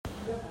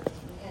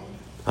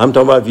I'm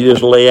talking about if you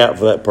just lay out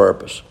for that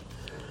purpose.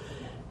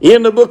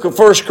 In the book of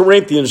 1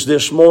 Corinthians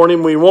this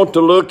morning, we want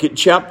to look at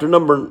chapter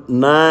number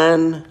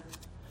 9.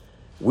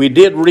 We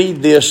did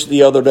read this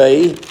the other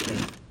day,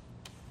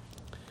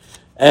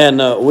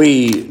 and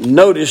we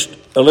noticed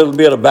a little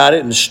bit about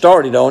it and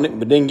started on it,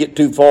 but didn't get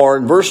too far.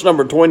 In verse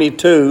number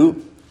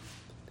 22,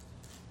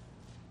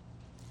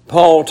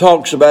 Paul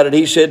talks about it.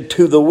 He said,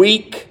 "To the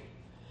weak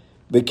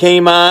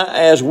became I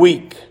as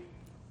weak,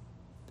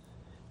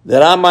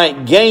 that I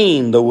might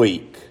gain the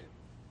weak.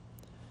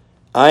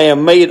 I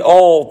am made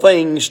all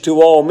things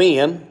to all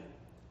men,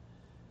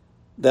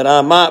 that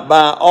I might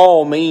by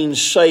all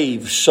means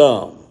save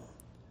some."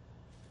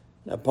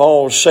 Now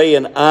Paul's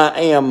saying, I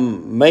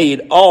am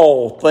made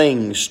all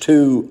things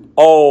to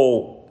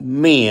all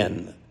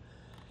men.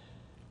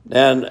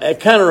 And it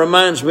kind of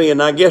reminds me,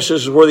 and I guess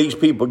this is where these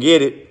people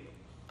get it.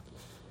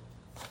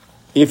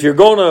 If you're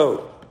going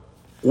to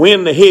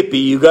win the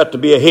hippie, you got to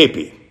be a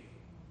hippie.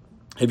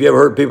 Have you ever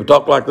heard people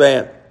talk like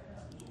that?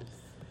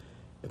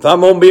 If I'm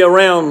going to be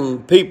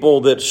around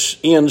people that's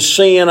in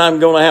sin, I'm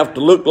going to have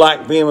to look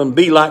like them and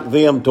be like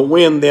them to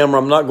win them.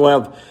 I'm not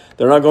going to have,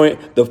 they're not going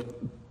to, the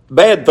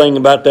bad thing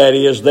about that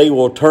is they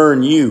will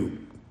turn you.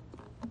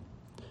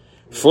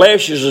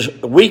 Flesh is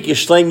the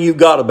weakest thing you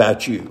got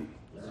about you.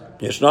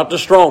 It's not the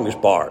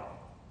strongest part.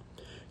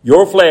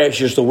 Your flesh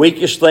is the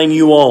weakest thing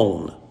you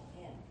own.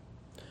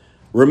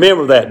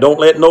 Remember that. Don't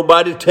let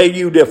nobody tell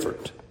you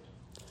different.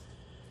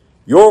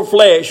 Your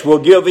flesh will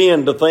give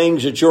in to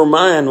things that your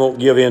mind won't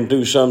give in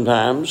to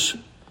sometimes.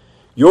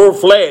 Your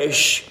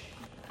flesh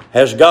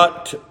has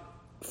got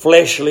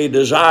fleshly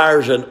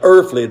desires and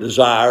earthly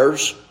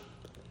desires.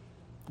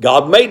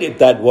 God made it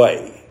that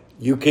way.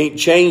 You can't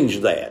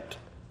change that.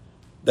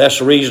 That's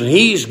the reason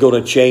He's going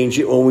to change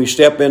it when we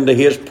step into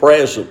His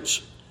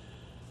presence.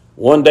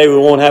 One day we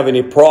won't have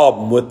any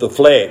problem with the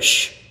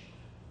flesh.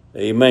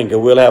 Amen, because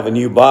we'll have a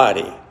new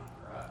body.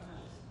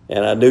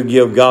 And I do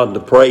give God the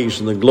praise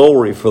and the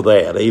glory for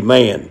that.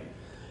 Amen.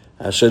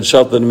 I said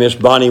something to Miss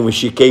Bonnie when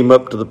she came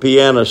up to the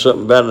piano,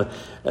 something about it.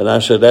 And I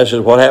said, that's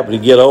just what happened to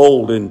get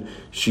old. And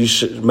she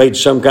made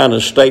some kind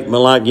of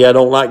statement like, yeah, I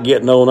don't like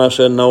getting old. And I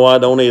said, no, I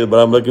don't either, but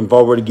I'm looking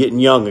forward to getting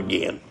young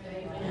again.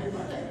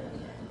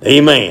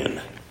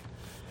 Amen.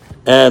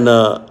 And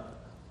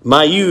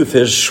my youth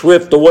has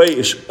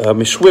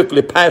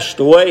swiftly passed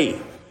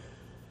away.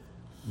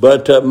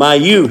 But my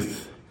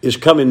youth is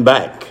coming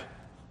back.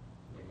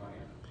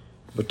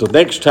 But the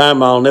next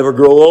time I'll never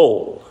grow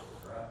old.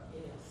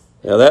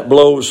 Now that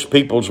blows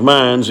people's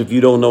minds if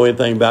you don't know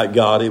anything about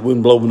God. It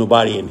wouldn't blow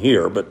nobody in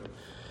here, but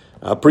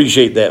I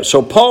appreciate that.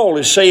 So Paul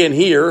is saying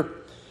here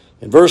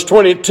in verse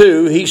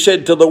 22, he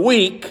said, "To the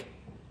weak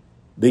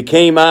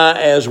became I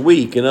as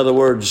weak." In other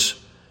words,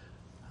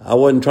 I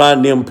wasn't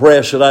trying to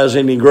impress that I was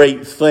any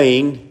great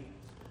thing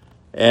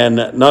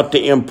and not to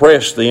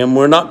impress them.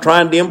 We're not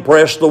trying to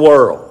impress the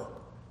world.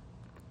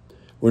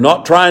 We're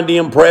not trying to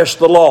impress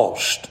the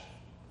lost.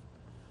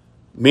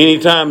 Many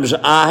times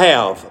I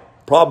have.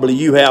 Probably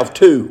you have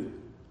too.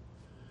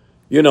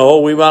 You know,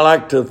 we might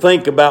like to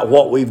think about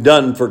what we've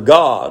done for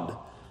God.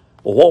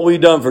 Well, what we've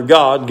done for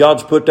God,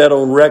 God's put that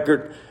on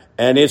record,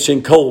 and it's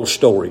in cold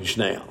storage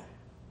now.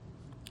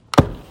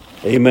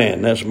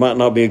 Amen. That might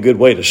not be a good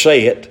way to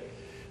say it.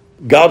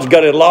 God's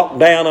got it locked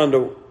down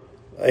under,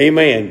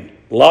 amen,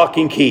 lock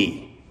and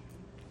key.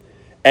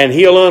 And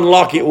He'll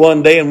unlock it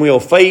one day, and we'll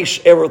face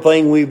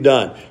everything we've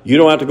done. You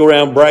don't have to go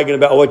around bragging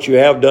about what you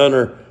have done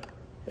or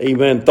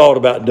amen, thought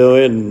about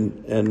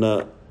doing,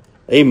 and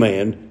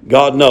amen,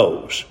 God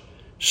knows.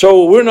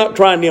 So we're not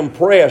trying to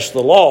impress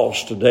the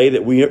lost today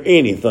that we are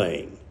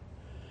anything.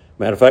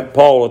 Matter of fact,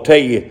 Paul will tell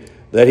you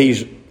that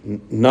he's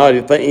not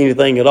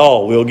anything at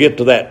all. We'll get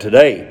to that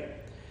today.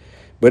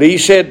 But he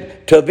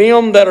said, to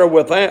them that are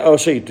without,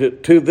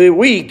 to the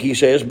weak, he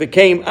says,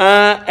 became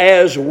I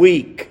as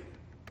weak.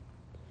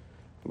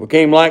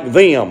 Became like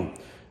them.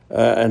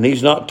 And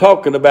he's not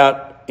talking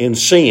about in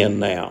sin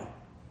now.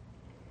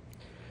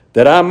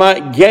 That I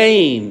might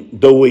gain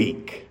the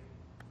weak.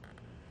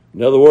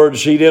 In other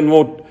words, he didn't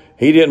want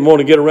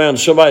to get around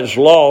somebody that's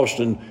lost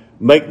and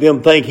make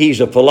them think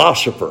he's a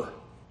philosopher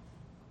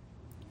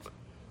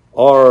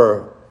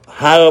or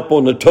high up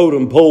on the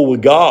totem pole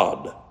with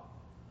God.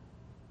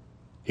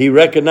 He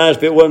recognized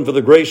if it wasn't for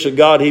the grace of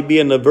God, he'd be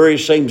in the very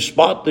same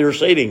spot they're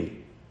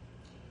sitting,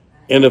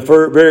 in the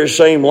very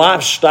same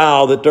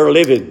lifestyle that they're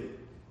living.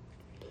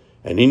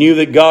 And he knew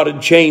that God had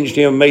changed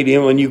him, made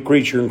him a new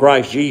creature in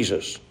Christ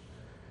Jesus.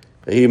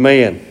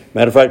 Amen.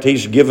 Matter of fact,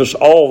 He's given us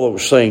all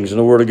those things in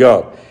the Word of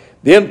God.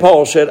 Then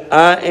Paul said,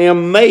 I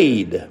am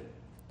made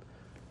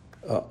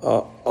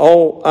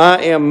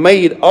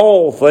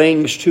all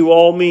things to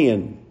all men.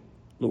 In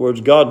other words,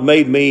 God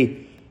made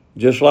me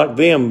just like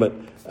them, but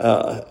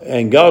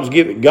and God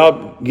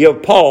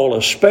give Paul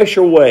a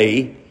special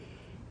way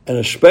and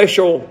a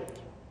special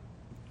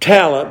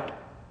talent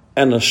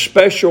and a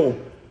special,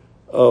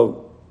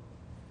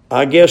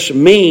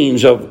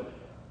 means of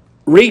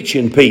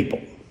reaching people.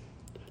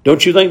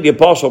 Don't you think the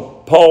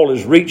Apostle Paul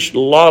has reached a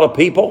lot of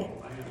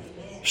people?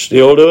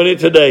 Still doing it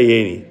today,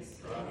 ain't he?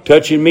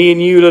 touching me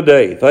and you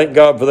today. Thank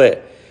God for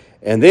that.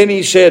 And then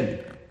he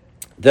said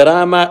that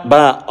I might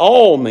by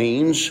all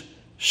means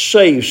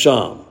save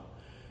some.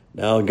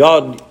 Now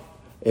God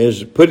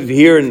has put it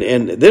here,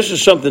 and this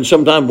is something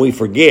sometimes we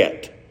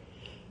forget.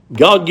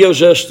 God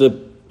gives us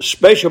the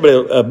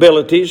special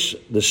abilities,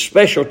 the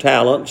special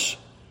talents.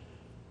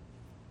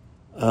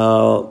 I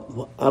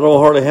don't know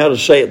hardly how to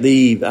say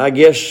it. I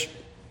guess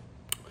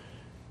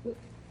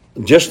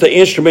just the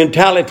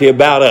instrumentality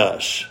about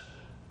us,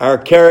 our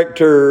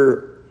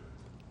character.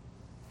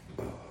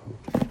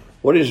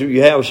 What is it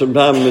you have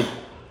sometimes that,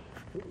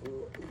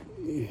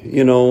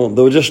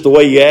 just the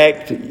way you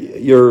act,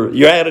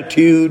 your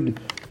attitude,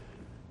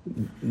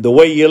 the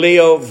way you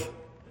live,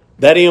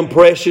 that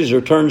impresses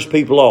or turns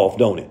people off,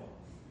 don't it?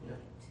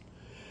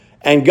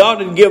 And God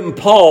had given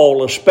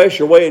Paul a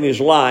special way in his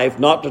life,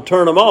 not to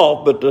turn them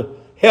off, but to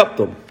help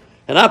them.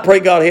 And I pray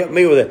God help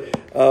me with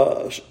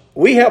it.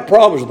 We have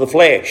problems with the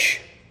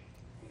flesh.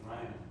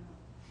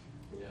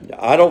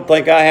 I don't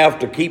think I have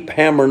to keep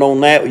hammering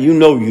on that. You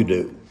know you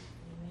do.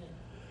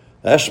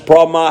 That's the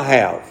problem I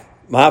have,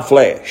 my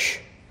flesh.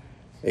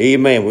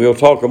 Amen. We'll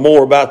talk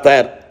more about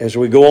that as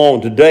we go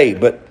on today.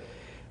 But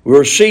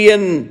we're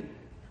seeing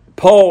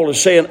Paul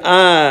is saying,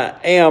 I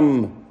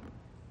am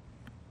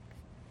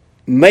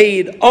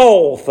made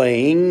all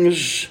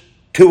things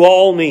to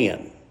all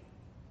men.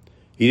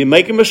 He didn't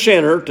make him a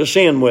sinner to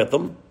sin with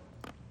them.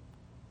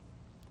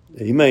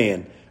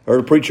 Amen. I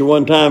heard a preacher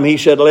one time, he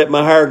said, let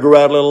my hair grow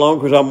out a little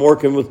longer because I'm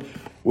working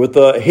with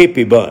a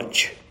hippie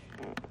bunch.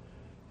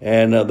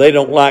 And they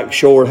don't like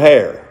short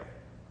hair.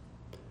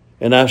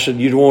 And I said,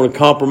 you don't want to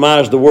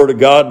compromise the Word of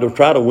God to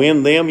try to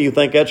win them? You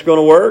think that's going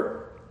to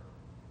work?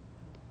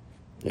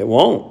 It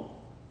won't.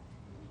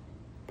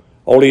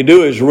 All you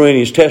do is ruin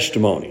his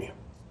testimony.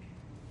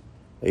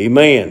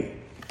 Amen.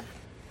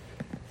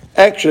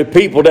 Actually,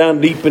 people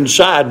down deep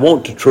inside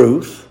want the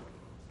truth.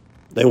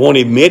 They won't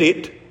admit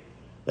it.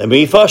 They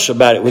may fuss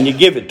about it when you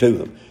give it to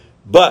them.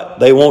 But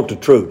they want the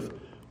truth.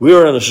 We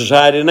are in a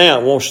society now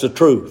that wants the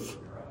truth.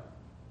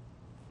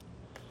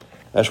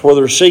 That's where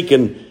they're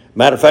seeking.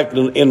 Matter of fact,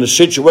 in the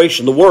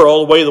situation, the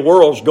world, the way the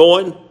world's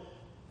going,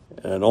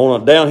 and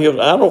on a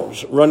downhill, I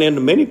don't run into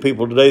many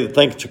people today that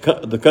think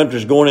the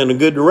country's going in a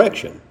good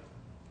direction.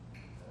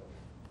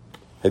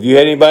 Have you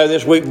had anybody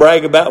this week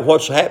brag about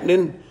what's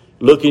happening,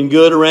 looking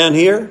good around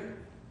here?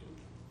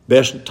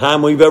 Best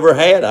time we've ever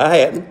had? I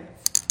hadn't.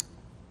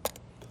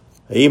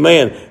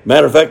 Amen.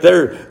 Matter of fact,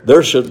 they're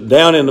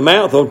down in the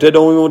mouth, they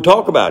don't even want to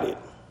talk about it.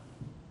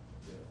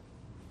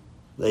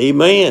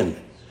 Amen.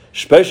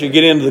 Especially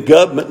get into the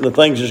government and the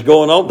things that's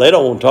going on, they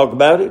don't want to talk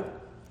about it.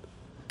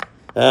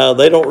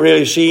 They don't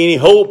really see any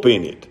hope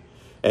in it.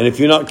 And if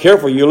you're not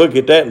careful, you look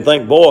at that and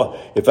think, boy,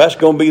 if that's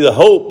going to be the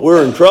hope,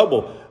 we're in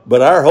trouble.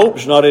 But our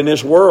hope's not in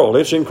this world.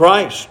 It's in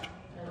Christ.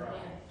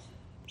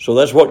 So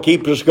that's what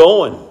keeps us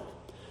going.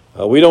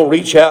 We don't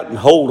reach out and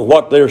hold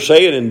what they're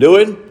saying and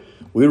doing.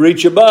 We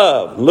reach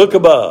above, look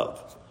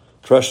above,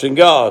 trust in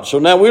God. So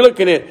now we're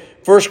looking at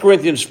 1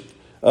 Corinthians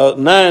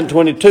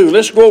 9:22.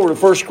 Let's go over to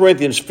 1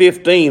 Corinthians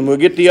 15. We'll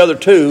get the other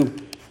two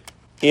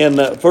in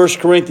 1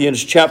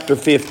 Corinthians chapter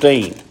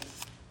 15.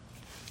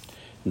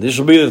 This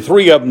will be the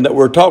three of them that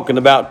we're talking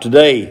about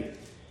today.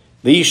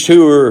 These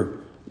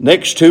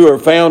next two are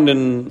found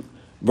in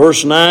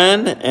verse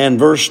 9 and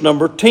verse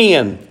number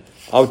 10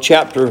 of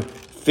chapter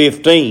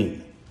 15.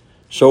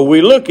 So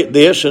we look at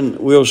this and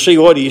we'll see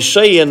what he's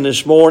saying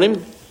this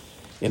morning.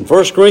 In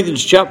 1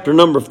 Corinthians chapter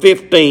number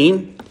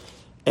 15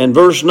 and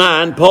verse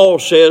 9, Paul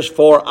says,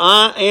 for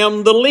I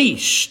am the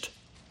least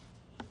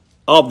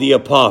of the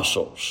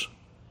apostles,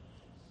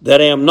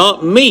 that am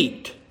not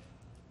meet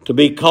to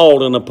be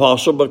called an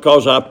apostle,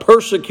 because I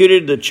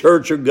persecuted the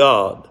church of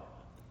God.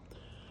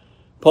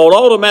 Paul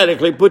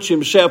automatically puts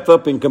himself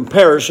up in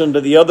comparison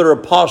to the other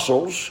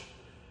apostles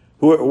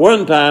who were at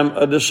one time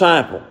a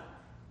disciple.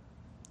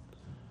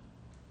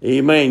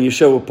 Amen. You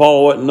say, well,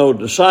 Paul wasn't no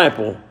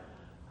disciple.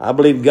 I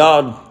believe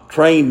God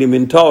trained him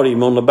and taught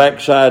him on the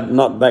backside,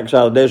 not the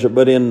backside of the desert,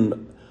 but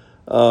in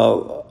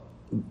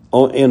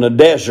a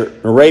desert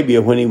in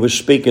Arabia when he was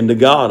speaking to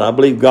God. I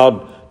believe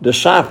God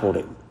discipled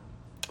him.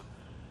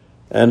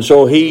 And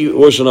so he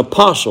was an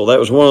apostle. That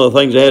was one of the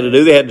things they had to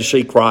do. They had to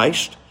see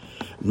Christ.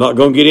 I'm not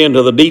going to get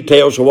into the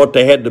details of what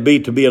they had to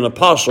be an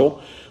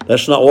apostle.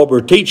 That's not what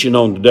we're teaching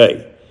on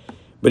today.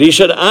 But he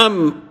said,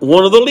 I'm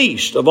one of the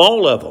least of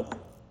all of them.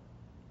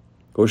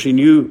 Of course, he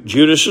knew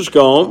Judas is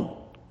gone.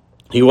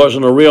 He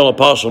wasn't a real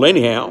apostle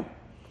anyhow.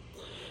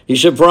 He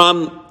said, for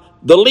I'm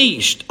the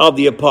least of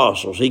the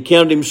apostles. He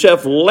counted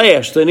himself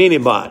less than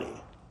anybody.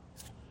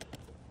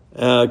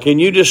 Can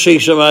you just see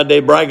somebody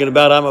today bragging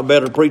about, I'm a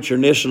better preacher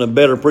than this and a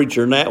better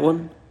preacher than that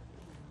one?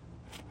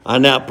 I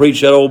now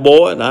preach that old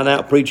boy and I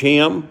now preach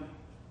him.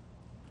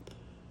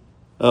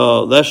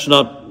 That's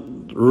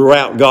not the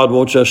route God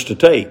wants us to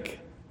take.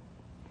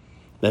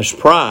 That's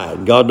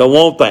pride. God don't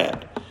want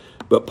that.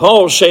 But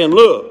Paul's saying,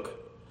 look,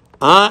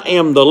 I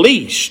am the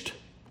least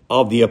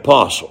of the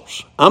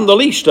apostles. I'm the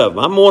least of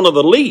them. I'm one of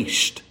the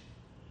least.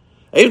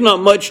 There's not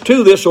much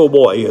to this old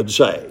boy, he'd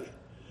say.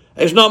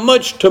 It's not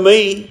much to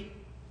me.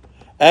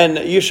 And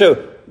you say,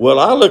 well,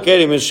 I look at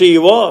him and see he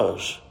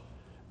was.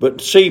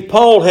 But see,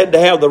 Paul had to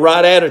have the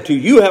right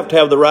attitude. You have to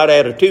have the right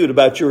attitude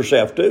about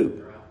yourself too.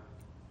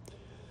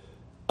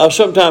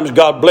 Sometimes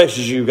God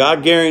blesses you. I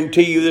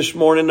guarantee you this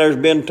morning there's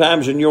been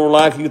times in your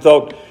life you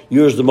thought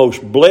you was the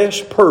most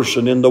blessed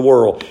person in the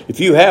world. If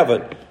you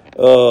haven't,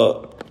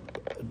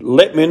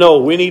 let me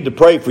know. We need to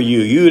pray for you.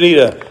 You need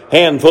a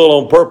handful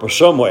on purpose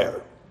somewhere.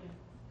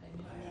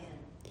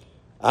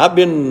 I've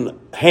been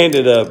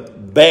handed a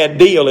bad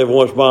deal every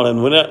once in a while,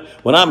 and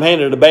when I'm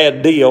handed a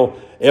bad deal,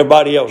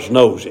 everybody else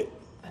knows it.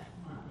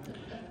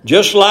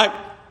 Just like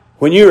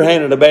when you're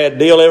handed a bad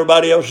deal,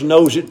 everybody else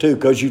knows it too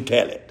because you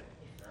tell it.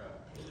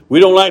 We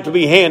don't like to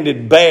be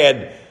handed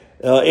bad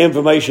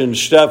information and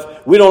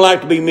stuff. We don't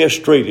like to be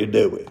mistreated,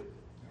 do we?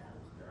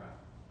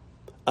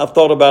 I've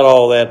thought about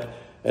all that,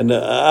 and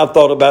I've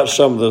thought about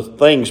some of the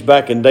things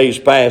back in days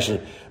past.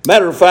 And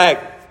matter of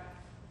fact,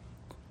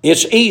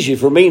 it's easy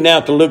for me now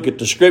to look at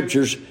the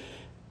Scriptures,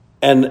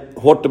 and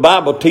what the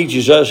Bible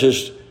teaches us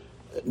is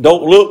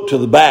don't look to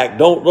the back.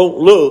 Don't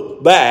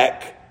look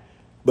back,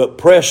 but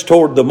press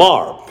toward the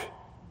mark.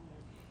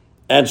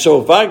 And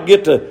so if I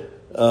get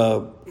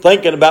to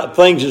thinking about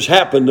things that's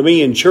happened to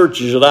me in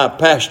churches that I've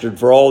pastored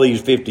for all these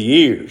 50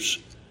 years.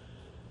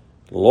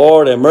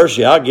 Lord have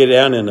mercy, I'll get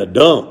down in the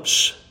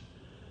dumps.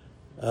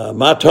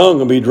 My tongue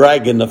will be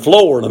dragging the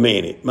floor in a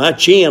minute. My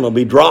chin will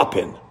be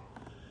dropping.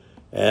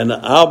 And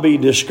I'll be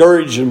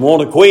discouraged and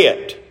want to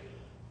quit.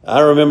 I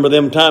remember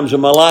them times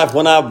in my life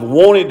when I've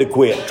wanted to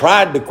quit,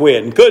 tried to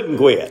quit, and couldn't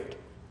quit.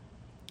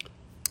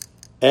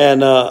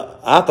 And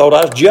I thought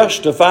I was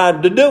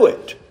justified to do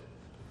it.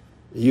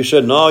 You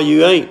said, no,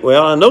 you ain't.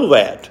 Well, I know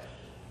that.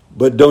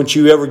 But don't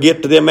you ever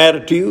get to them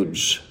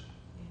attitudes?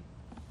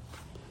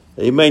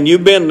 Amen.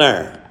 You've been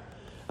there.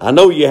 I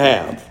know you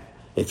have.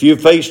 If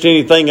you've faced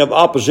anything of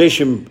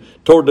opposition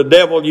toward the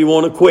devil, you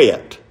want to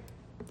quit.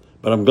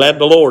 But I'm glad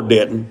the Lord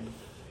didn't.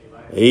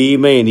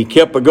 Amen. He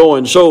kept it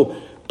going.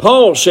 So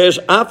Paul says,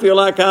 I feel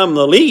like I'm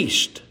the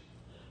least.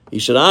 He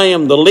said, I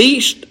am the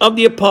least of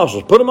the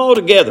apostles. Put them all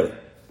together.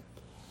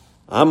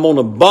 I'm on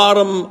the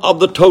bottom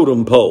of the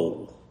totem pole.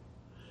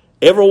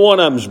 Every one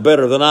of them is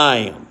better than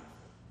I am.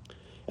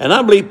 And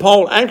I believe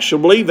Paul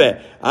actually believed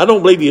that. I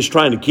don't believe he's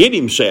trying to kid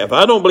himself.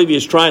 I don't believe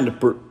he's trying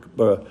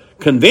to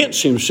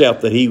convince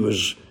himself that he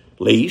was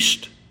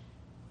least.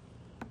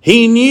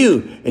 He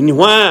knew. And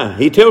why?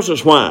 He tells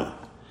us why.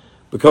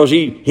 Because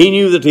he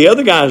knew that the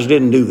other guys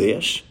didn't do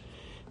this.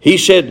 He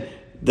said,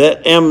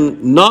 that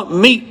am not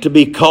meet to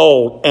be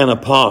called an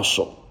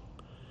apostle,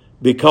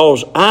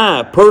 because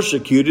I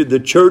persecuted the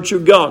church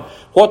of God.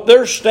 What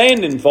they're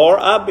standing for,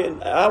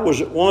 I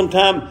was at one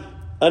time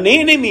an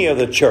enemy of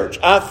the church.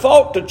 I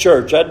fought the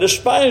church. I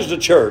despised the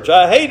church.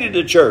 I hated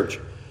the church.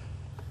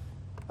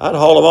 I'd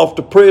haul them off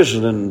to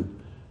prison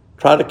and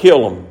try to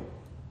kill them.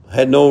 I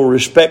had no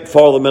respect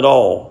for them at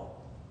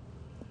all.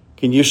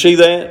 Can you see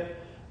that?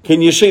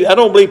 Can you see? I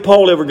don't believe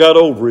Paul ever got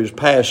over his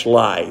past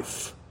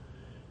life.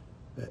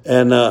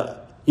 And,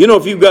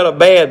 if you've got a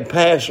bad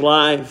past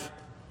life,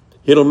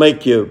 it'll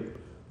make your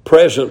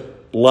present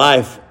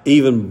life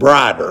even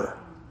brighter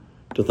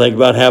to think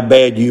about how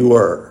bad you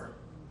were.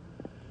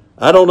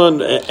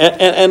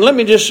 And let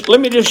me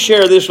just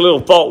share this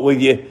little thought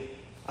with you.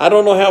 I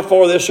don't know how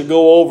far this will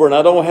go over, and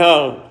I don't know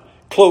how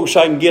close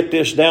I can get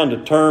this down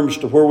to terms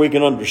to where we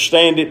can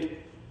understand it.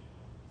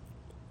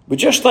 But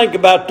just think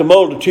about the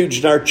multitudes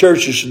in our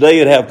churches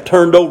today that have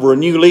turned over a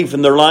new leaf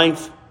in their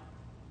life.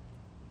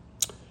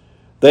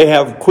 They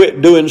have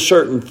quit doing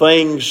certain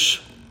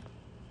things.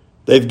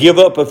 They've give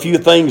up a few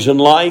things in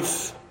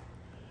life.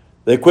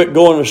 They quit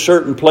going to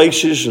certain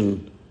places,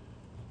 and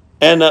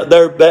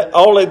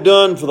all they've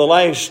done for the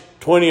last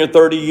 20 or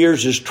 30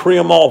 years is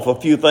trim off a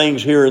few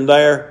things here and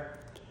there,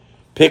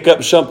 pick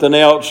up something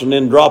else, and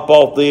then drop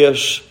off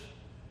this.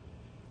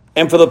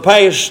 And for the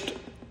past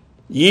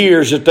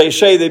years that they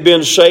say they've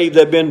been saved,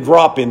 they've been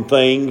dropping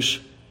things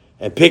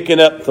and picking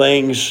up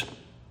things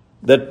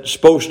that's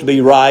supposed to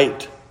be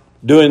right,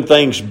 doing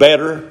things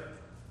better.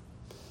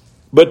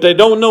 But they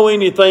don't know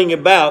anything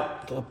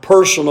about the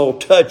personal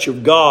touch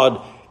of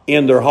God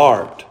in their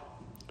heart.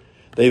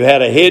 They've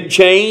had a head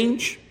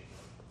change,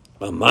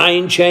 a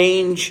mind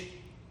change,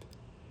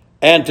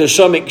 and to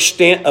some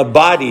extent a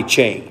body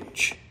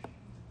change.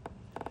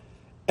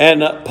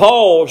 And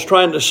Paul is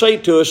trying to say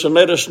to us and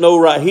let us know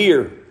right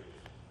here,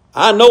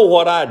 I know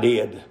what I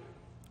did.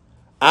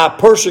 I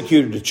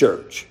persecuted the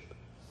church.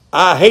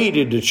 I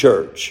hated the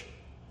church.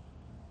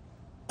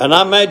 And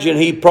I imagine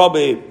he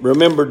probably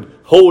remembered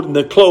holding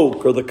the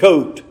cloak or the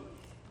coat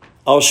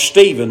of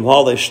Stephen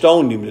while they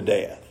stoned him to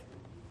death.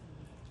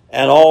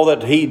 And all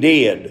that he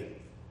did.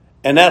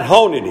 And that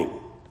haunted him.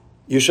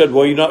 You said,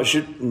 well, you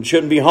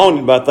shouldn't be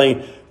haunted by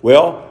things.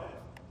 Well,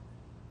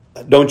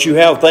 don't you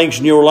have things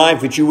in your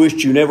life that you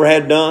wished you never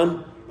had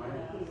done?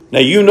 Now,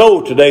 you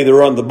know today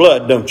they're under the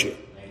blood, don't you?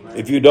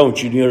 If you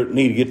don't, you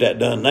need to get that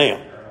done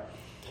now.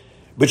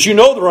 But you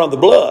know they're under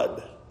the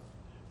blood.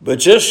 But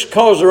just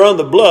because they're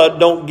under the blood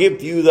don't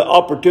give you the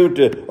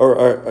opportunity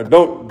or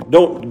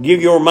don't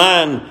give your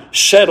mind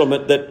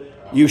settlement that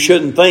you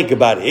shouldn't think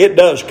about it. It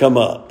does come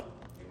up.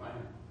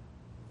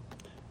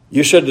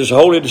 You said there's the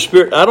Holy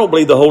Spirit. I don't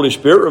believe the Holy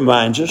Spirit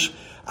reminds us.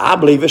 I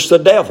believe it's the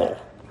devil.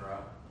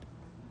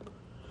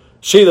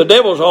 See, the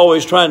devil's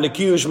always trying to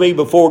accuse me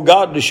before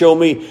God to show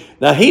me.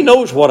 Now, he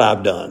knows what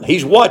I've done.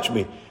 He's watched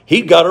me.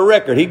 He's got a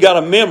record. He's got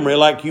a memory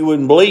like you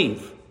wouldn't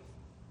believe.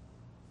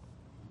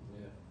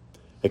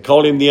 They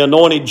called him the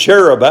anointed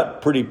cherub.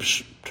 That's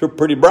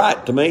pretty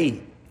bright to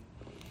me.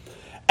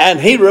 And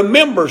he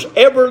remembers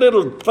every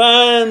little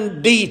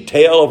fine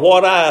detail of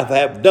what I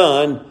have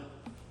done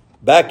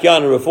back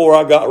yonder before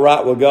I got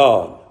right with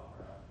God.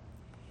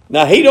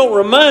 Now, he don't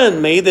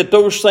remind me that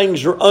those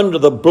things are under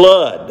the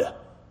blood.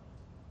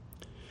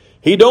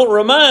 He don't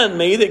remind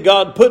me that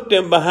God put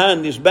them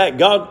behind his back.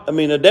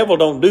 The devil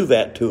don't do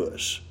that to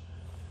us.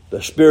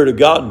 The Spirit of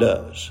God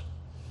does.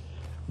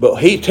 But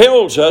he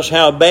tells us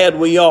how bad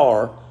we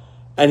are,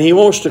 and he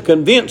wants to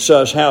convince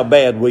us how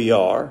bad we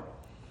are,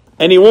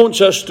 and he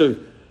wants us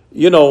to,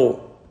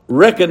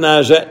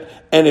 recognize that.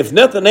 And if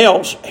nothing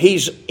else,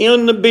 he's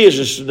in the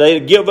business today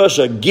to give us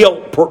a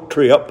guilt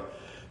trip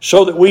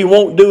so that we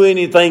won't do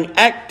anything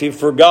active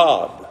for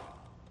God.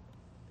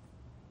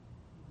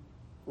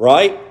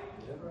 Right?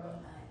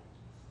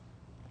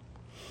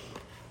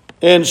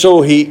 And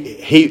so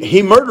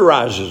he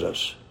murderizes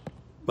us.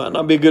 Might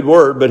not be a good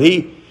word, but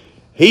he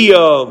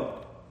gets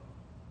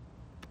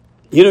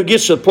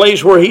to a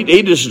place where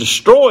he just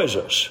destroys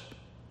us.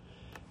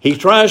 He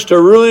tries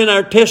to ruin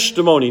our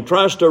testimony. He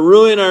tries to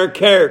ruin our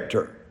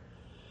character.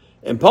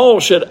 And Paul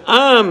said,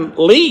 I'm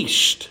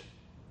least.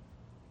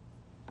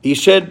 He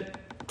said,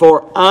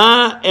 for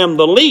I am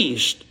the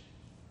least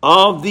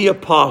of the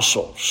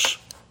apostles.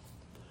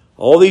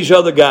 All these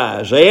other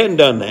guys, they hadn't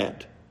done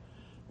that.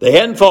 They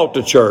hadn't fought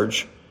the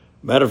church.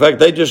 Matter of fact,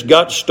 they just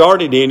got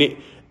started in it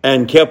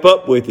and kept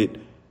up with it.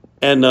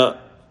 And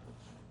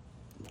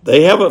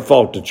they haven't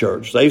fought the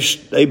church.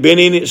 They've been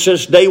in it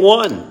since day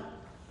one.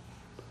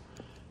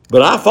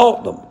 But I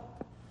fought them.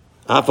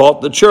 I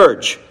fought the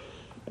church.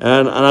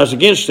 And I was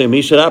against them.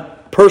 He said, I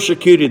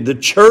persecuted the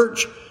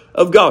church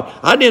of God.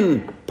 I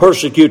didn't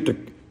persecute the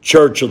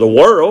church of the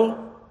world.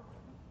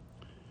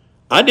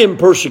 I didn't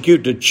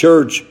persecute the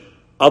church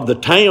of the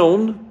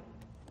town.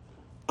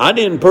 I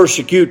didn't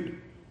persecute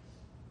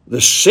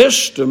the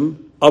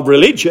system of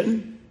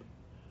religion.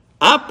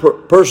 I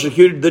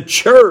persecuted the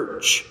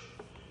church.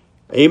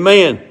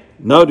 Amen.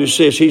 Notice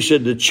this. He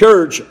said the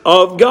church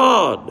of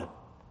God.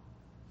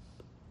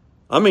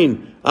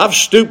 I've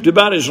stooped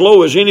about as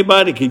low as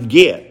anybody could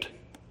get.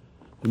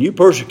 When you're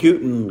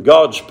persecuting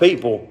God's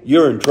people,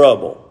 you're in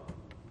trouble.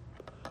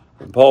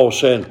 And Paul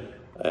said,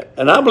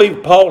 and I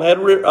believe Paul had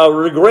a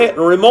regret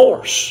and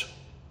remorse.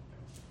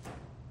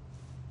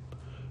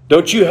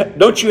 Don't you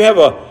have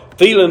a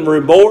feeling of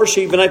remorse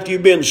even after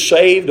you've been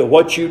saved of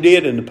what you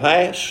did in the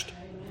past?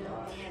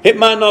 It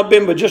might not have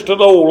been but just a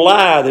little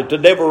lie that the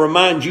devil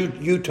reminds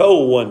you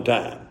told one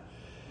time.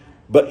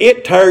 But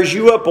it tears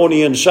you up on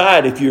the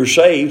inside if you're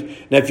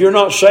saved. Now, if you're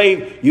not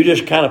saved, you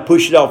just kind of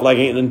push it off like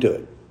ain't into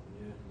it.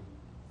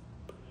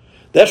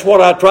 That's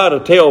what I try to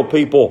tell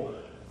people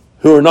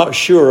who are not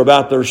sure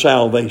about their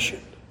salvation.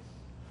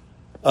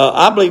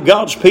 I believe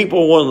God's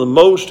people are one of the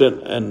most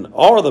and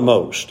are the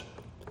most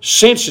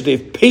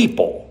sensitive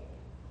people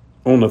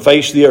on the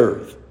face of the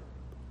earth.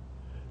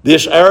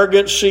 This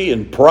arrogancy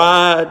and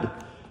pride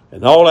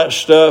and all that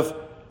stuff,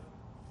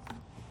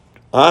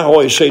 I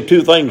always say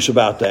two things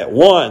about that.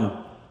 One,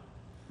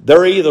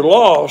 they're either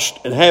lost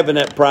and having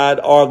that pride,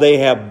 or they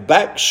have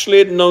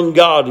backslidden on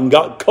God and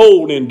got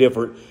cold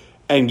indifferent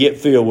and get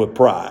filled with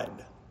pride.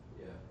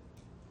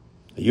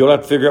 You'll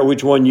have to figure out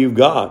which one you've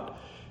got.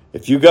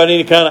 If you've got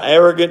any kind of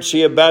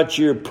arrogancy about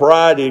your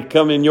pride, it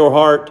come in your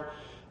heart,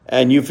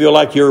 and you feel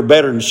like you're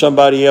better than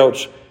somebody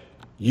else,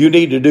 you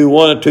need to do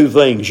one of two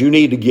things. You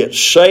need to get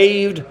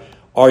saved,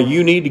 or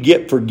you need to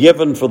get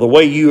forgiven for the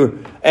way your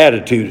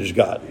attitude has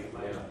gotten.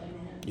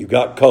 You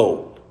got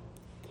cold.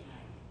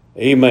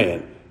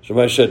 Amen.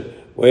 Somebody said,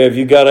 well, if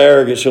you got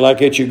arrogance like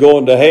that, you're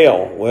going to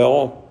hell.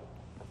 Well,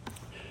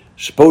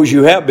 suppose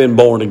you have been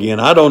born again.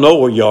 I don't know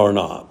where you are or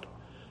not.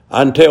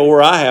 I can tell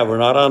where I have or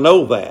not. I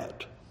know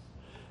that.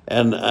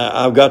 And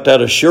I've got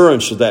that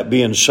assurance of that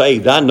being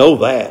saved. I know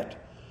that.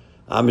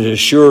 I'm as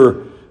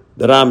sure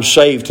that I'm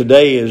saved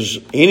today as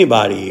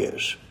anybody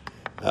is,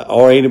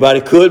 or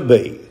anybody could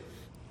be,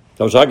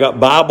 because I got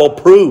Bible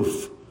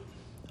proof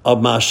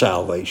of my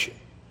salvation.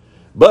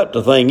 But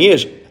the thing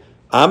is,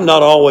 I'm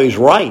not always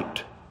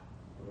right.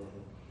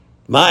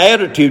 My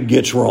attitude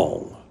gets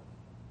wrong.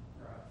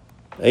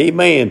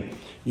 Amen.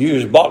 You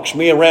just box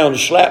me around and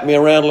slap me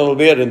around a little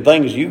bit and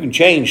things, you can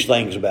change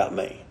things about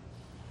me.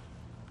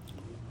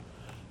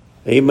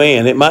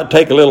 Amen. It might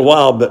take a little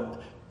while,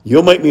 but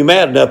you'll make me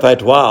mad enough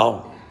after a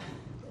while.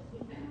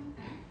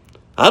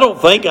 I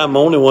don't think I'm the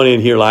only one in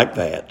here like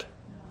that.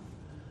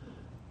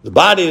 The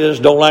body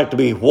just don't like to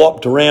be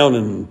whopped around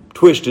and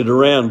twisted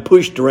around,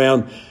 pushed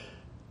around.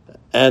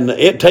 And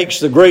it takes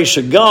the grace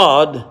of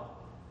God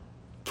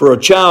for a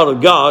child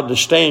of God to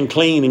stand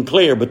clean and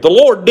clear. But the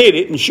Lord did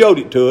it and showed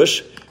it to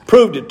us,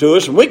 proved it to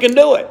us, and we can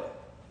do it.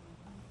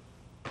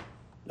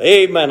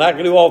 Amen. I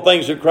can do all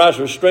things through Christ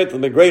who strengthens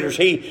me. Greater is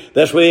He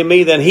that's within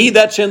me than he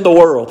that's in the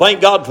world.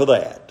 Thank God for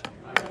that.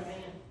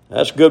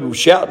 That's good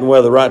shouting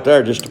weather right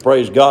there, just to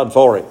praise God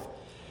for it.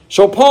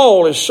 So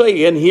Paul is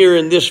saying here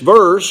in this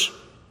verse,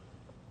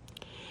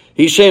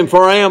 he's saying,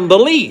 for I am the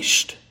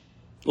least.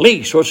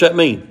 Least, what's that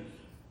mean?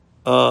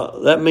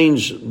 That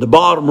means the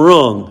bottom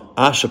rung,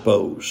 I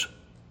suppose.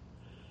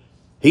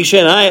 He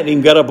said, I hadn't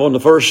even got up on the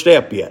first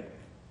step yet.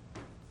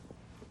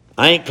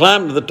 I ain't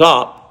climbed to the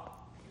top.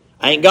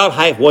 I ain't got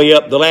halfway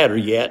up the ladder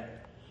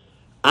yet.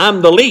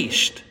 I'm the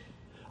least.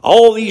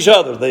 All these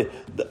others,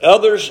 the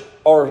others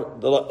are,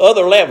 the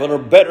other 11 are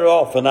better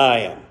off than I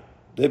am.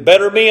 They're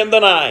better men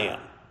than I am.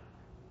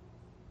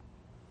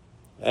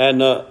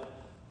 And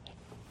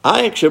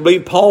I actually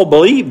believe Paul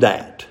believed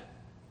that.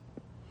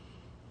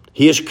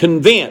 He is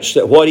convinced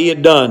that what he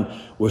had done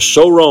was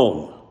so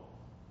wrong.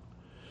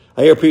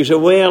 I hear people say,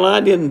 well, I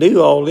didn't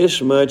do all this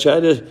much.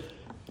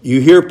 You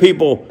hear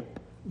people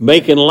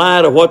making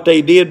light of what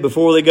they did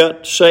before they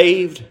got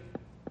saved.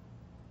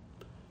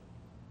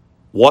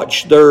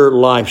 Watch their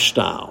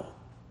lifestyle.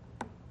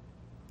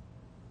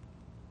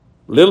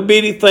 Little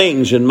bitty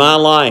things in my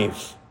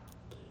life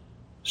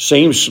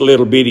seems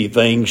little bitty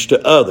things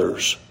to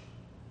others,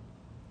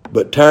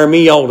 but tear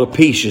me all to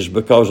pieces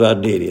because I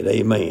did it.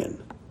 Amen.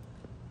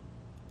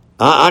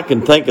 I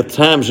can think of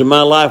times in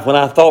my life when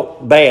I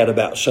thought bad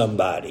about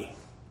somebody.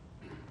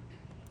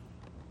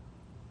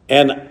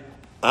 And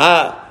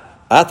I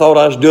thought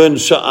I was doing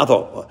something. I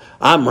thought,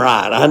 I'm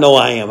right. I know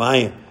I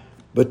am.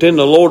 But then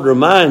the Lord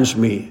reminds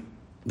me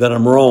that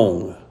I'm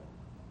wrong.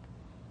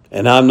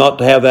 And I'm not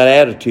to have that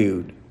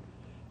attitude.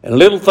 And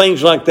little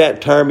things like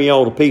that tear me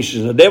all to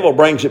pieces. And the devil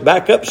brings it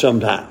back up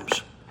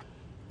sometimes.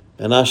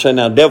 And I say,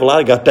 now, devil,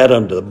 I got that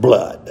under the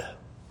blood.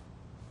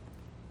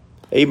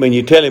 Amen.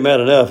 You tell him that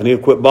enough and he'll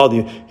quit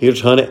bothering you. He'll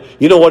just hunt it.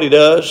 You know what he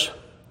does?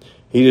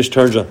 He just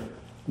turns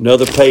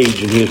another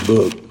page in his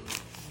book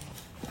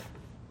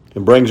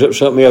and brings up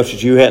something else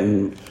that you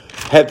hadn't.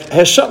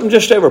 Has something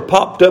just ever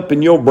popped up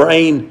in your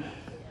brain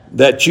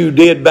that you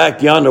did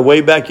back yonder,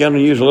 way back yonder,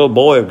 when you was a little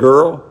boy or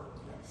girl,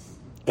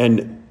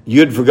 and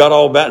you'd forgot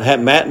all about it,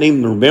 hadn't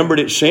even remembered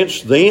it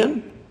since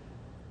then?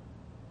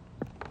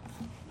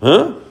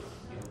 Huh?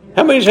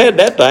 How many's had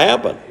that to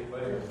happen?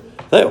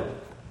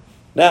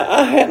 Now,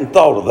 I hadn't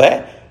thought of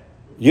that.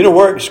 You know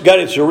where it's got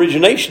its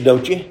origination,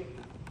 don't you?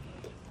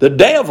 The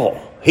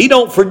devil. He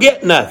don't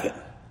forget nothing.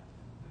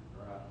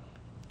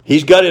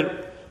 He's got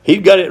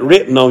it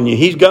written on you.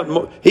 He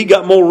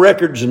got more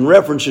records and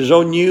references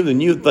on you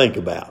than you think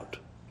about.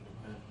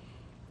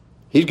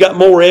 He's got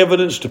more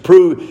evidence to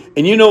prove.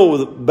 And you know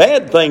the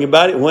bad thing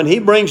about it, when he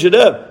brings it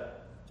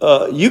up,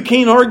 you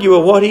can't argue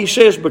with what he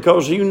says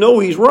because you know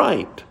he's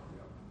right.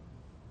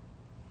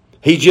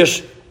 He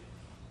just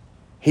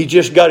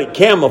got it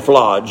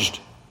camouflaged,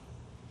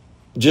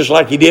 just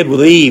like he did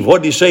with Eve.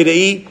 What did he say to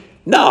Eve?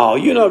 No,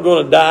 you're not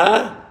going to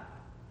die.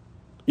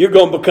 You're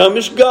going to become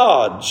as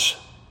gods.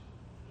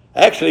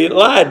 Actually, it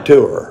lied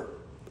to her.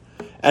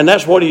 And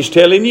that's what he's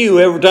telling you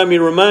every time he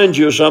reminds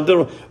you of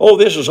something. Oh,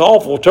 this is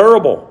awful,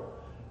 terrible.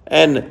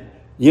 And,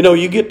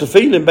 you get to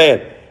feeling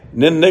bad.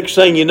 And then the next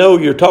thing you know,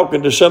 you're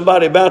talking to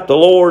somebody about the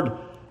Lord,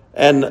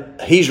 and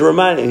he's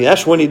reminding you.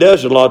 That's when he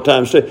does it a lot of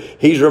times too.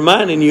 He's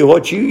reminding you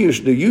what you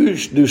used to do. You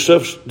used to do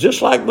stuff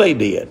just like they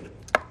did.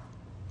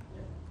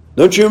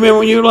 Don't you remember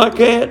when you were like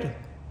that?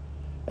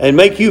 And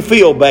make you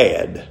feel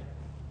bad.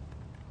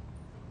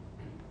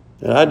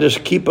 And I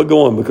just keep it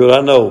going because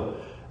I know,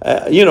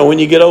 when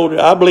you get older,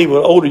 I believe the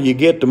older you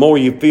get, the more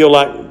you feel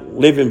like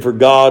living for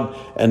God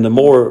and the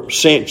more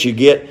sense you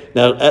get.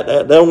 Now,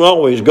 that don't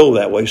always go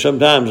that way.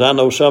 Sometimes I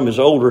know some is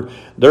older,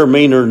 they're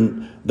meaner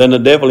than the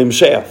devil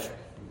himself.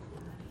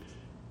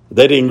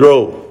 They didn't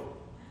grow.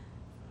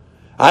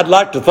 I'd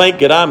like to think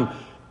that I'm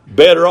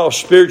better off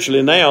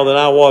spiritually now than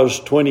I was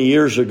 20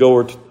 years ago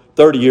or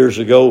 30 years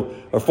ago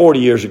or 40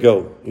 years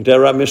ago. Ain't that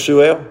right, Miss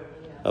Sue L?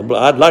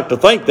 I'd like to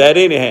think that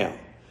anyhow.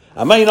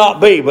 I may not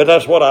be, but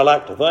that's what I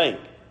like to think.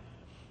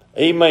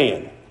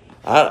 Amen.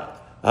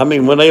 I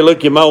mean, when they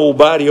look at my old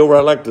body over,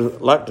 I like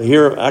to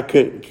hear.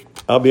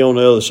 I'll be on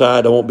the other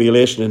side. I won't be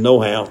listening no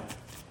how.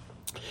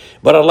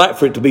 But I'd like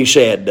for it to be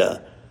said,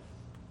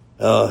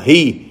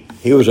 he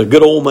was a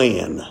good old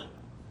man.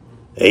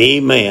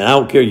 Amen. I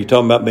don't care you're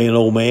talking about being an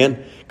old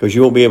man because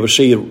you won't be able to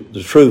see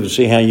the truth and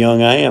see how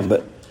young I am.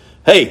 But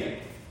hey,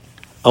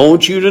 I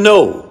want you to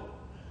know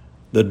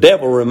the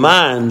devil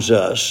reminds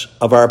us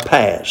of our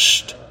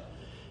past.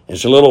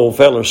 As a little old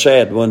fella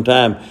said one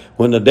time,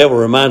 when the devil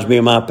reminds me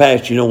of my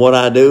past, you know what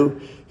I do?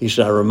 He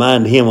said, I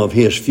remind him of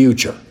his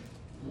future.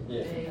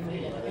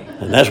 Amen.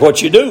 And that's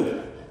what you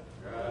do.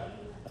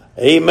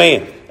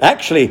 Amen.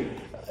 Actually,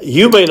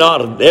 you may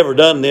not have ever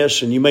done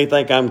this, and you may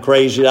think I'm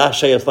crazy. I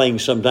say a thing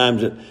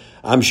sometimes that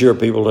I'm sure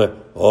people say,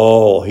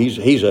 oh,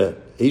 he's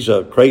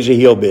a crazy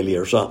hillbilly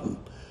or something.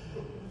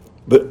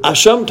 But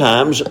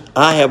sometimes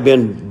I have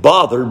been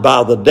bothered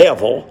by the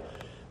devil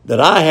that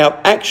I have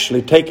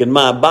actually taken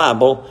my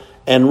Bible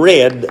and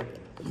read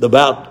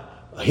about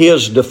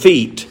his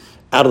defeat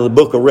out of the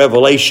book of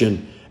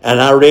Revelation, and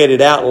I read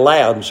it out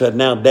loud and said,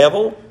 "Now,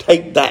 devil,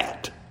 take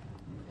that."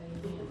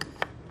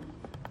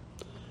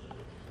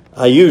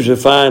 I usually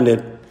find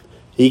that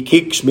he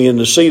kicks me in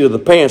the seat of the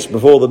pants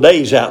before the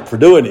day's out for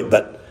doing it,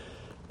 but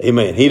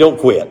amen, he don't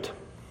quit.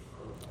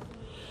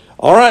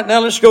 All right, now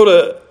let's go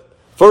to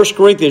 1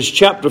 Corinthians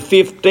chapter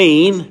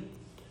 15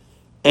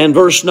 and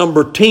verse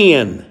number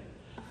 10.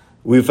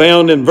 We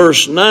found in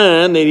verse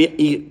 9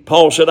 that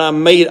Paul said, "I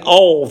made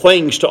all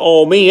things to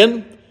all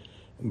men."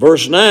 In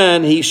verse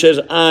 9, he says,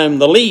 "I'm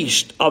the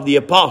least of the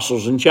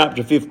apostles," in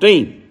chapter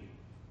 15.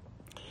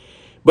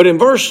 But in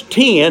verse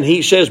 10,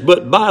 he says,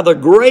 "But by the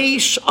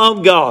grace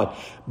of God,"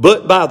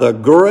 but by the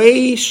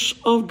grace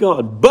of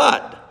God,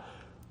 but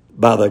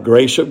by the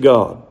grace of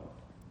God,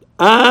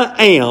 I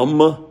am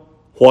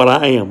what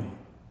I am.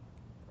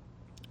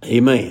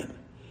 Amen.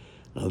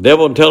 Now, the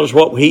devil will tell us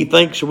what he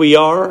thinks we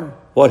are,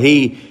 what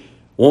he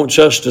wants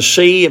us to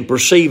see and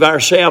perceive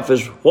ourselves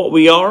as what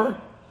we are.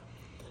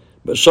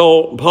 But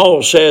so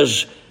Paul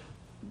says,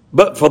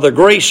 "But for the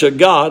grace of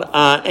God,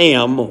 I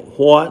am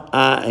what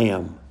I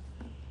am."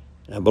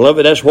 Now,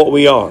 beloved, that's what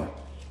we are.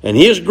 "And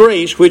his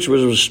grace, which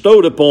was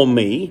bestowed upon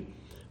me,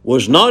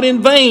 was not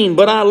in vain,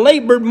 but I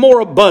labored more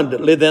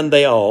abundantly than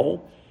they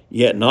all.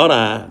 Yet not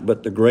I,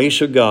 but the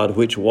grace of God,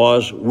 which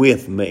was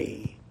with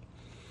me."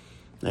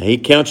 Now, he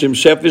counts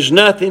himself as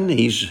nothing.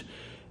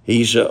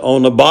 He's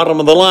on the bottom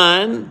of the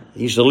line.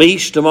 He's the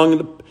least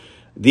among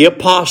the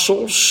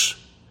apostles.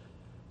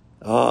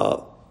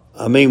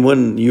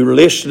 When you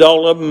listed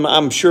all of them,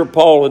 I'm sure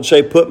Paul would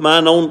say, put my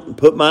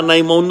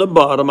name on the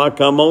bottom. I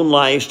come on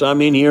last.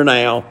 I'm in here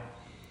now.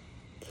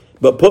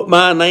 But put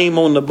my name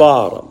on the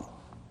bottom.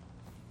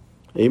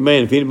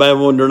 Amen. If anybody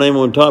wanted their name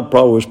on top,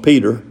 probably was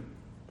Peter.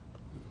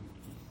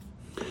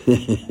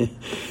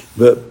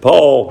 But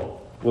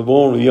Paul would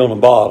want to be on the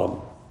bottom.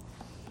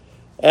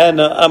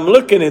 And I'm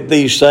looking at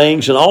these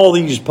things, and all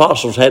these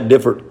apostles had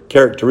different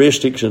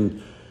characteristics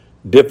and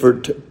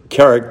different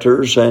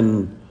characters,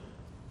 and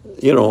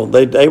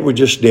they were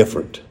just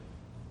different.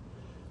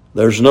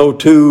 There's no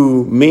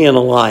two men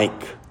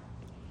alike.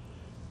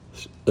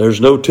 There's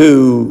no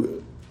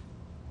two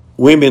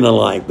women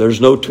alike.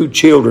 There's no two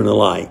children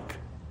alike.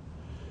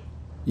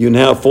 You can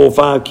have 4 or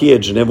 5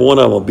 kids, and every one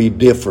of them will be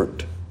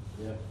different.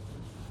 Yeah.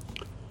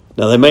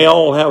 Now, they may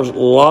all have a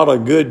lot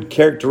of good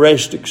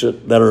characteristics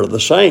that are the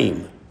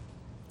same.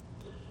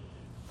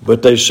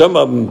 But there's some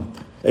of them,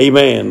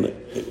 amen,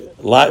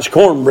 likes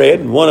cornbread,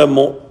 and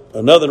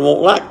another one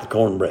won't like the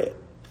cornbread.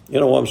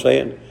 You know what I'm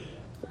saying?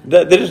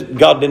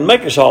 God didn't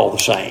make us all the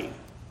same.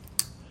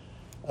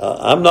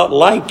 I'm not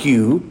like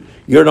you.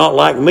 You're not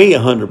like me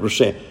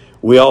 100%.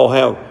 We all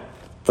have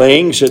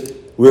things that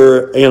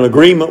we're in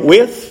agreement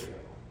with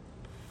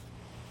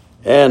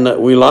and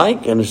that we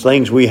like, and there's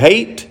things we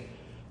hate.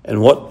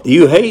 And what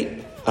you hate,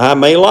 I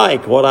may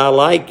like. What I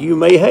like, you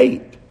may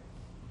hate.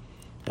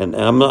 And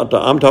I'm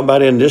talking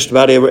about in just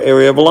about every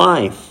area of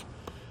life.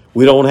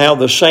 We don't have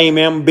the same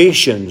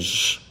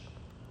ambitions.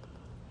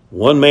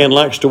 One man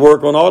likes to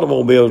work on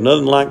automobiles,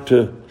 another likes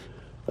to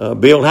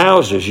build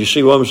houses. You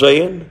see what I'm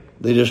saying?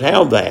 They just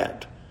have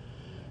that.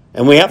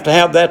 And we have to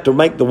have that to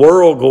make the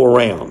world go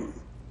around.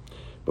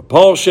 But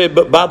Paul said,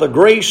 "But by the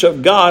grace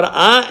of God,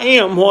 I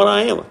am what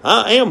I am."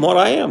 I am what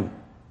I am.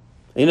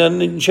 Ain't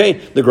nothing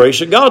changed. The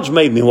grace of God's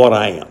made me what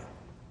I am.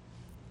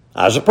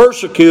 I was a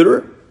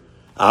persecutor.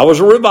 I was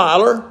a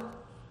reviler.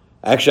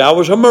 Actually, I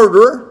was a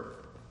murderer.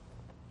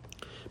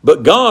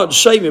 But God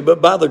saved me.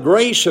 But by the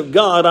grace of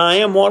God, I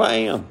am what I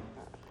am.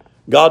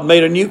 God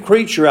made a new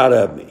creature out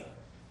of me.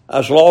 I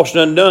was lost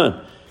and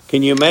undone.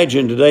 Can you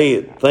imagine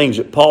today things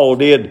that Paul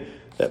did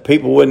that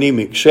people wouldn't even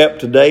accept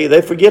today?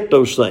 They forget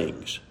those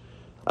things.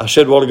 I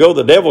said a while ago,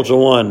 the devil's the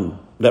one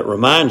that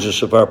reminds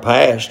us of our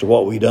past, of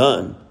what we've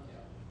done.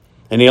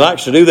 And he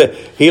likes to do that.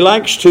 He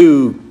likes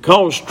to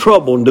cause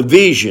trouble and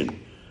division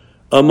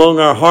among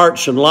our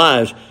hearts and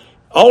lives.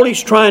 All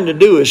he's trying to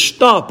do is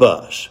stop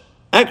us.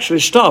 Actually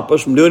stop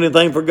us from doing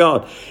anything for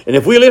God. And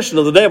if we listen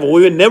to the devil,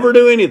 we would never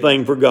do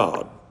anything for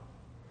God.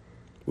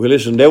 We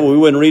listen to the devil, we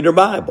wouldn't read our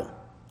Bible.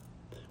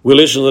 We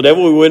listen to the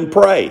devil, we wouldn't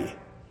pray.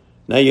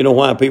 Now you know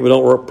why people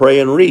don't pray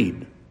and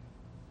read.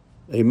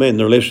 Amen.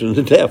 They're listening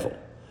to the devil.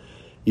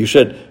 You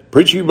said,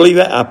 "Preacher, you believe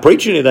that?" I'm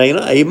preaching it, ain't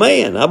I?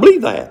 Amen. I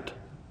believe that.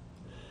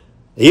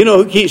 You know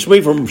who keeps me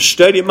from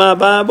studying my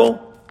Bible?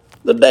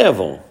 The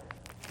devil.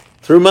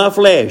 Through my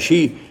flesh.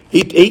 He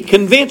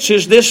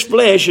convinces this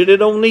flesh that it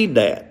don't need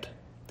that.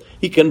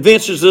 He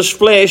convinces this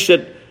flesh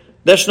that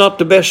that's not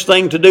the best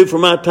thing to do for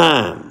my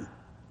time.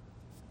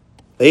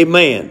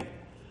 Amen.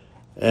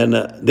 And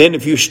then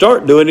if you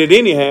start doing it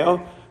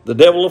anyhow, the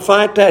devil will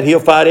fight that. He'll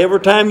fight every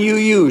time you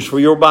use for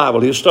your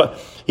Bible.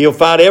 He'll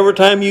fight every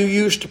time you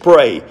use to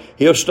pray.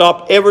 He'll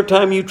stop every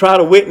time you try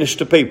to witness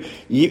to people.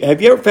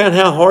 Have you ever found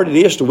how hard it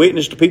is to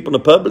witness to people in the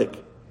public?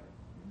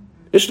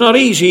 It's not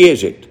easy,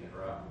 is it?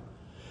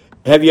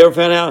 Have you ever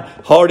found out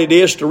how hard it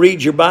is to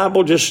read your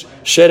Bible? Just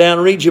sit down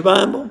and read your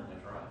Bible.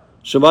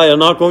 Somebody will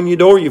knock on your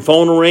door, your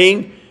phone will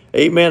ring.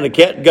 Amen. The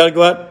cat got to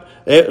go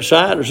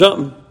outside or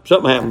something.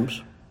 Something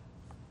happens.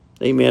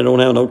 Amen. I don't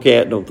have no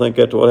cat. Don't think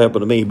that's what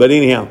happened to me. But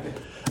anyhow,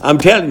 I'm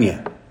telling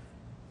you.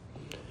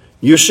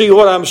 You see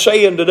what I'm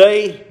saying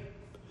today?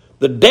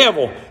 The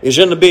devil is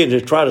in the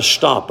business to try to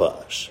stop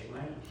us.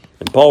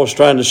 And Paul's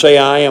trying to say,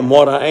 I am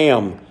what I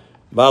am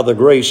by the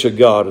grace of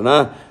God. And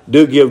I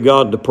do give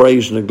God the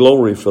praise and the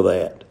glory for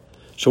that.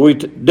 So we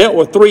dealt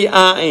with 3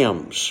 I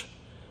ams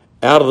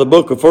out of the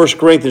book of 1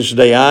 Corinthians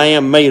today. I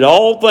am made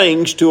all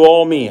things to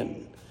all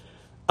men.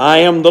 I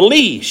am the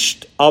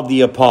least of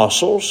the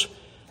apostles,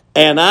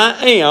 and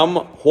I am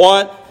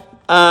what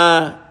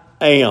I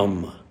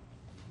am.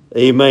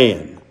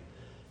 Amen.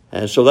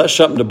 And so that's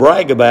something to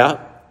brag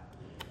about.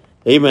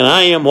 Amen.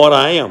 I am what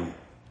I am.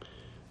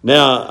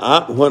 Now,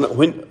 I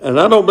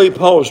don't believe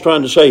Paul is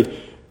trying to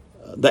say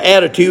the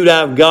attitude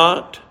I've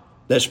got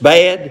that's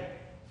bad,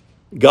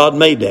 God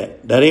made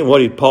that. That ain't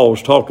what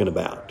Paul's talking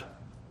about.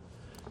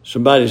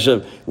 Somebody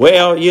said,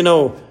 well,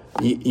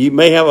 you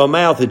may have a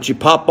mouth that you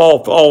pop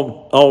off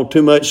all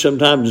too much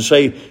sometimes and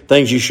say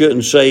things you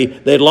shouldn't say.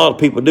 There's a lot of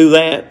people do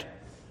that.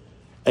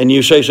 And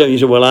you say something, you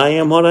say, well, I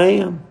am what I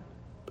am.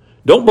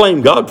 Don't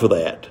blame God for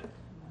that.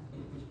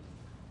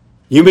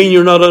 You mean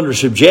you're not under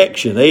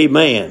subjection?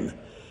 Amen.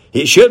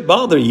 It should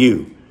bother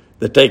you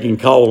that they can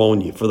call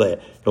on you for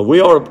that. But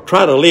we ought to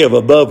try to live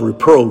above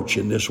reproach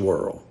in this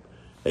world.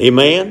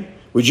 Amen.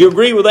 Would you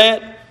agree with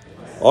that?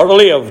 Or to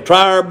live,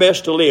 try our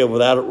best to live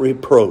without a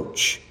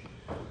reproach.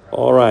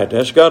 All right,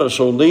 that's got us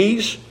on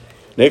these.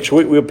 Next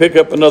week we'll pick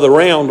up another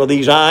round of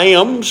these I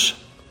ams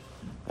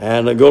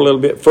and go a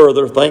little bit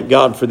further. Thank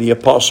God for the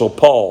Apostle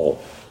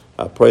Paul.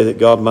 I pray that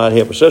God might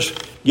help us. Let's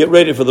get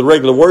ready for the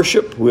regular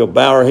worship. We'll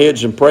bow our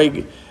heads and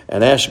pray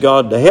and ask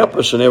God to help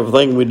us in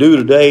everything we do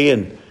today.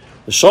 And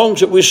the songs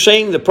that we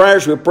sing, the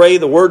prayers we pray,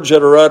 the words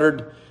that are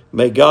uttered,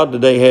 may God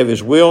today have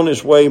His will and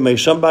His way. May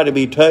somebody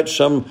be touched,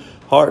 some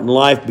heart and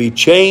life be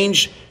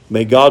changed.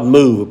 May God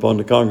move upon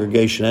the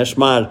congregation. That's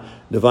my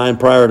divine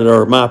prayer,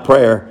 or my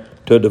prayer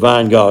to a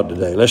divine God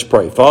today. Let's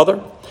pray.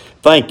 Father,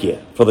 thank you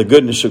for the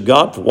goodness of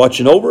God, for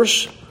watching over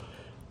us,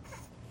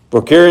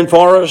 for caring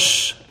for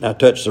us. Now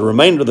touch the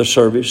remainder of the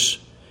service.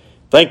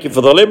 Thank you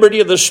for the liberty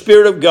of the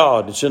Spirit of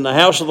God that's in the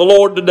house of the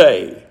Lord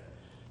today.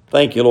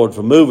 Thank you, Lord,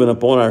 for moving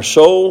upon our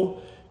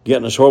soul,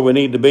 getting us where we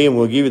need to be, and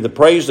we'll give you the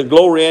praise, the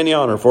glory, and the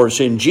honor. For it's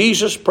in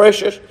Jesus'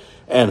 precious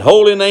and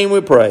holy name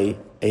we pray.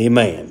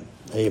 Amen.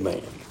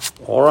 Amen.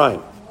 All right.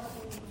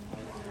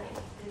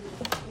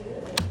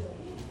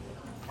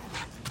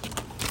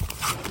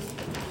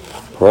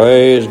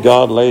 Praise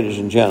God, ladies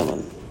and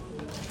gentlemen.